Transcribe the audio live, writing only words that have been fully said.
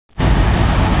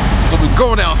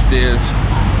go downstairs.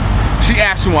 She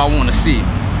asked me what I want to see.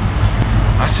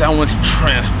 I said I want to see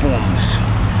Transformers.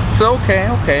 So okay.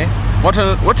 What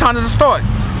time does it start?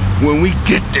 When we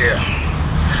get there.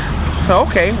 So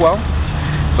okay, well.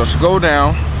 So she go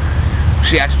down.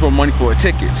 She asked for money for her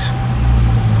tickets.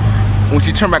 When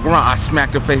she turned back around, I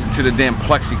smacked her face into the damn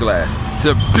plexiglass.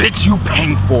 Said, bitch, you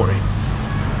paying for it.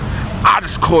 I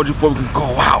just called you before we can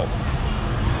go out.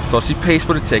 So she pays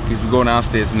for the tickets. We go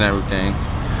downstairs and everything.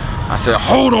 I said,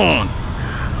 hold on.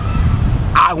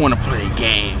 I want to play a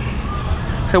game.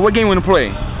 I said, what game you want to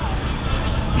play?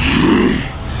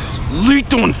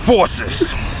 Lethal Enforcers.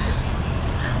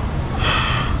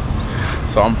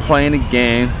 So I'm playing the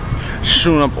game,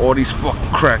 shooting up all these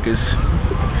fucking crackers.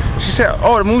 She said,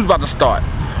 oh, the movie's about to start.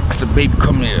 I said, baby,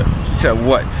 come here. She said,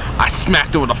 what? I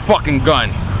smacked her with a fucking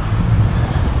gun.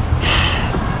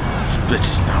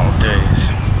 Bitches nowadays.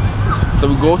 So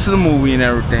we go to the movie and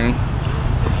everything.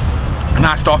 And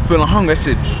I start feeling hungry. I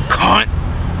said, cunt,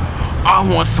 I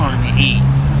want something to eat.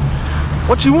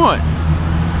 What you want?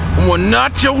 I want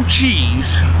nacho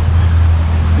cheese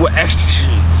with extra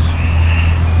cheese.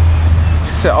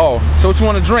 She said, oh, so what you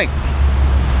want to drink?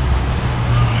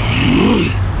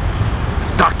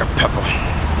 Dr. Pepper.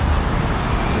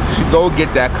 She go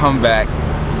get that, come back,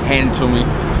 hand it to me.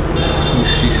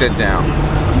 She sat down.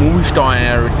 Movie starting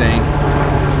and everything.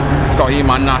 Start eating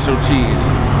my nacho cheese.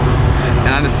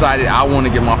 And I decided I want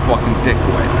to get my fucking dick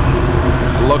wet.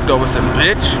 I looked over and said,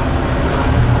 bitch,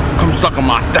 come suck on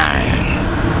my thing.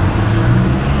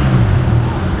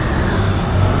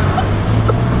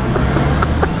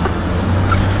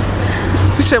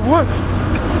 She said, what?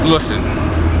 Listen,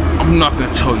 I'm not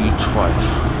going to tell you twice.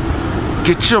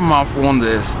 Get your mouth on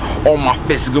this, or my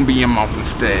fist is going to be in your mouth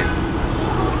instead.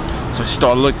 So she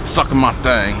started sucking my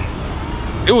thing.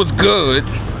 It was good.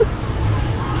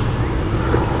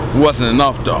 It wasn't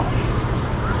enough though.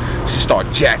 She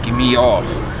started jacking me off.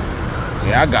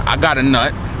 Yeah, I got a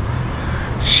nut.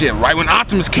 Shit, right when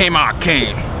Optimus came out, I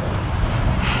came.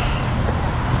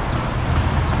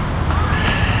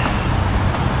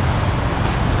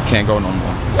 Can't go no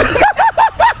more.